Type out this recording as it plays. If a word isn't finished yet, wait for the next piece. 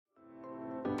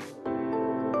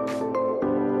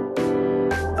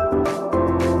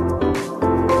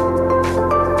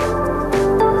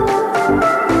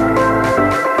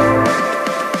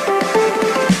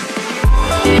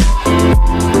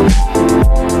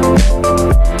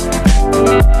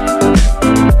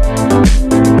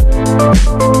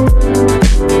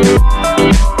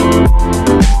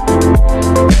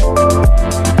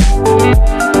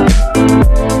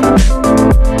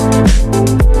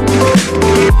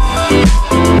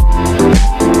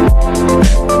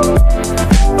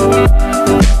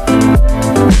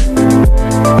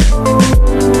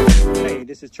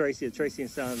Tracy at Tracy &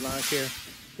 Sons Lawn Care.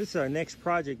 This is our next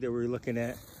project that we're looking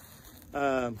at.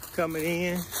 Coming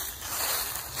in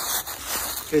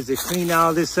is to clean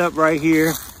all this up right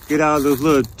here. Get all those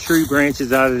little tree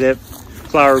branches out of that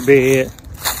flower bed.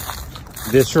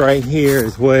 This right here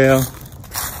as well.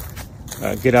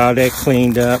 Get all that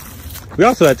cleaned up. We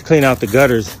also have to clean out the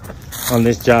gutters on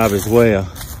this job as well.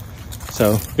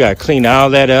 So we gotta clean all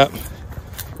that up.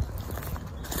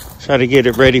 Try to get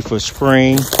it ready for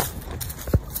spring.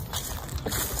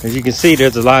 As you can see,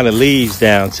 there's a lot of leaves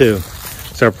down too.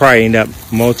 So I'll probably end up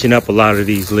mulching up a lot of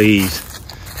these leaves.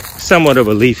 Somewhat of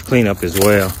a leaf cleanup as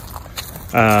well.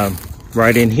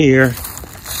 Right in here,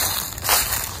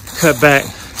 cut back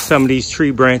some of these tree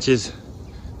branches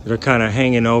that are kind of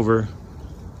hanging over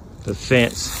the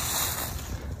fence.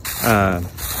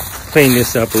 Clean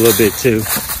this up a little bit too.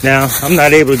 Now, I'm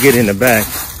not able to get in the back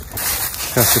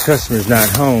because the customer's not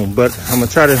home, but I'm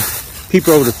gonna try to peep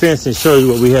over the fence and show you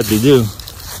what we had to do.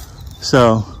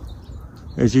 So,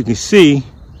 as you can see,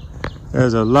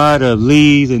 there's a lot of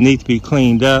leaves that need to be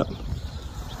cleaned up.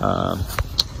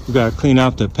 We gotta clean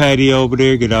out the patio over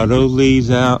there, get all those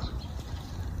leaves out.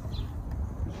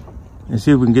 And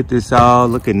see if we can get this all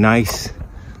looking nice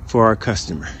for our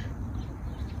customer.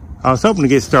 I was hoping to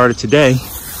get started today,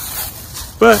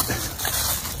 but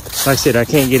like I said, I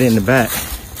can't get in the back.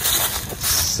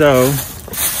 So,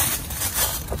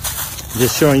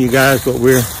 just showing you guys what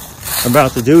we're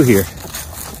about to do here.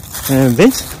 And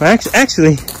Vince,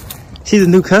 actually, she's a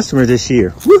new customer this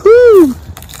year. Woohoo!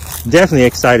 Definitely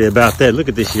excited about that. Look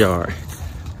at this yard.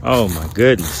 Oh my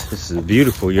goodness, this is a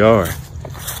beautiful yard.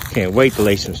 Can't wait to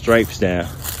lay some stripes down.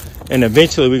 And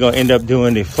eventually we're gonna end up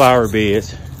doing the flower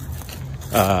beds.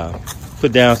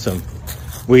 Put down some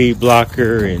weed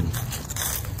blocker and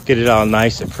get it all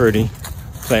nice and pretty.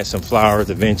 Plant some flowers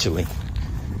eventually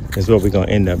is what we're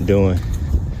gonna end up doing.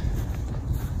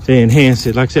 To enhance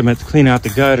it, like I said, I'm gonna have to clean out the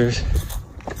gutters.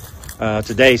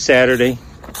 Today's Saturday,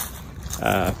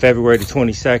 February the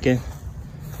 22nd.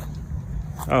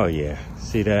 Oh yeah,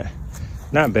 see that?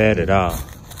 Not bad at all.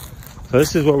 So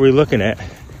this is what we're looking at.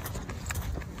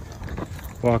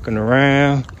 Walking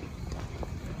around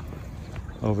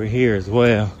over here as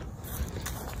well.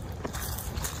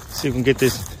 See if we can get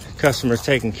this customer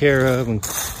taken care of and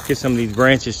get some of these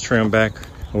branches trimmed back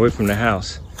away from the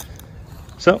house.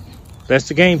 So that's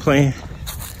the game plan.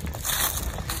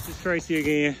 This is Tracy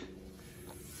again.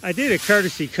 I did a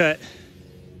courtesy cut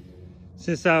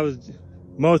since I was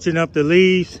mulching up the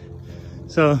leaves.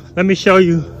 So let me show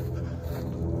you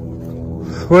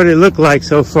what it looked like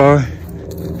so far.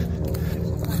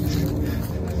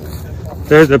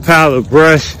 There's a pile of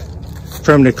brush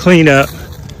from the cleanup.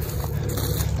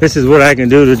 This is what I can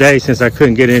do today since I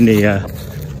couldn't get in the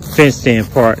fenced in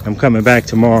part. I'm coming back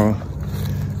tomorrow.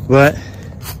 But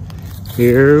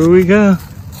here we go.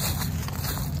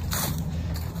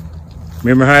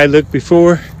 Remember how I looked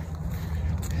before?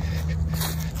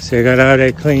 So I got all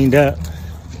that cleaned up.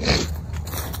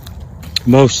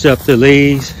 Mulched up the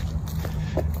leaves.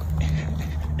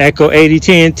 Echo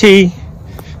 8010T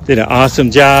did an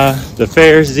awesome job. The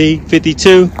Ferris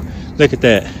Z52, look at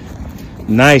that.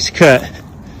 Nice cut.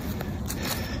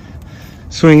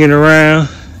 Swinging around.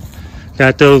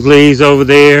 Got those leaves over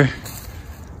there.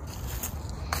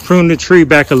 Prune the tree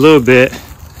back a little bit.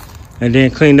 And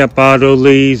then cleaned up all those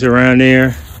leaves around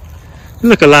there.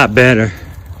 Look a lot better.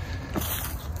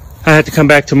 I have to come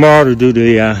back tomorrow to do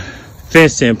the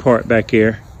fenced in part back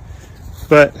here.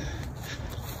 But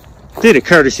did a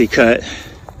courtesy cut.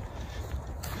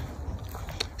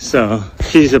 So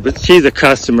she's a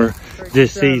customer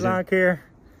this season. Lawn Care,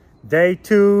 day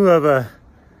 2 of a,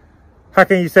 how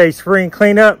can you say, spring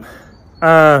cleanup.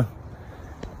 Let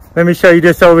me show you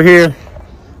this over here.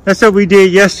 That's what we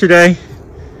did yesterday.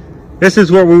 This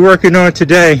is what we're working on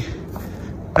today.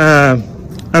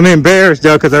 I'm embarrassed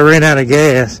though because I ran out of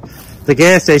gas. The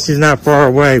gas station's not far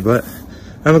away, but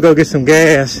I'm gonna go get some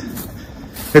gas.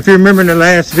 If you remember in the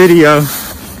last video,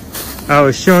 I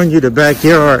was showing you the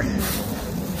backyard.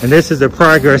 And this is the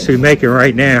progress we're making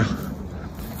right now.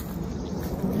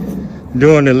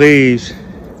 Doing the leaves.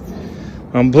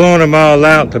 I'm blowing them all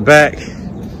out the back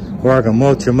where I can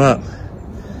mulch them up.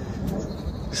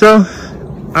 So,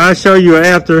 I'll show you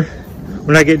after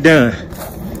when I get done.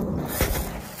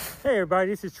 Hey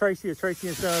everybody, this is Tracy of Tracy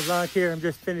 & Sons Lawn Care. I'm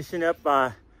just finishing up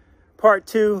part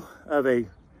 2 of a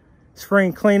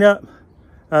spring cleanup.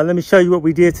 Let me show you what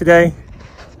we did today.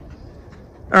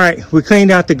 All right, we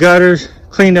cleaned out the gutters,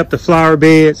 cleaned up the flower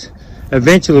beds.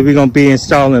 Eventually, we're gonna be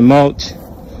installing mulch.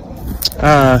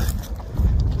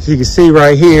 As you can see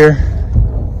right here,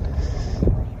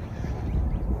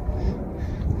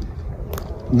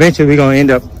 eventually we're gonna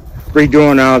end up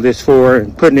redoing all this for her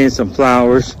and putting in some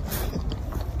flowers.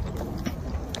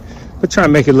 But trying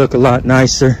to make it look a lot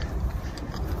nicer.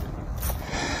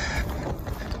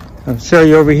 I'll show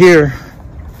you over here.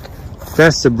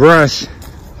 That's the brush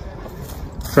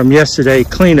from yesterday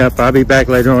cleanup. I'll be back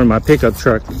later on in my pickup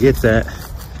truck to get that.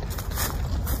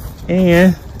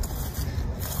 And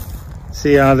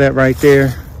see all that right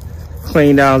there?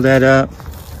 Cleaned all that up.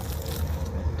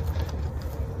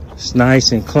 It's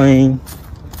nice and clean.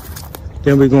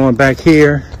 Then we're going back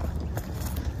here.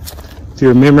 If you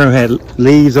remember, I had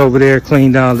leaves over there,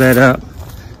 cleaned all that up.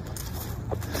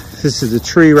 This is the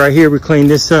tree right here. We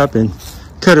cleaned this up and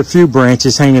cut a few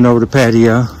branches hanging over the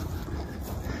patio.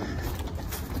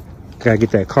 Gotta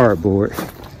get that cardboard.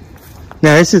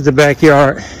 Now this is the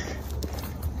backyard.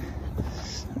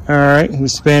 All right, we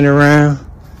spin around.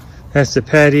 That's the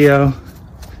patio.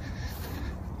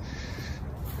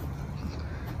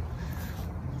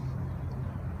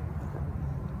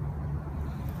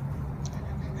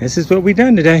 This is what we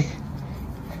done today.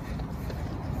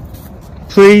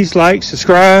 Please like,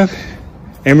 subscribe,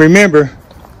 and remember,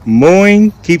 mowing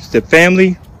keeps the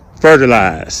family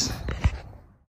fertilized.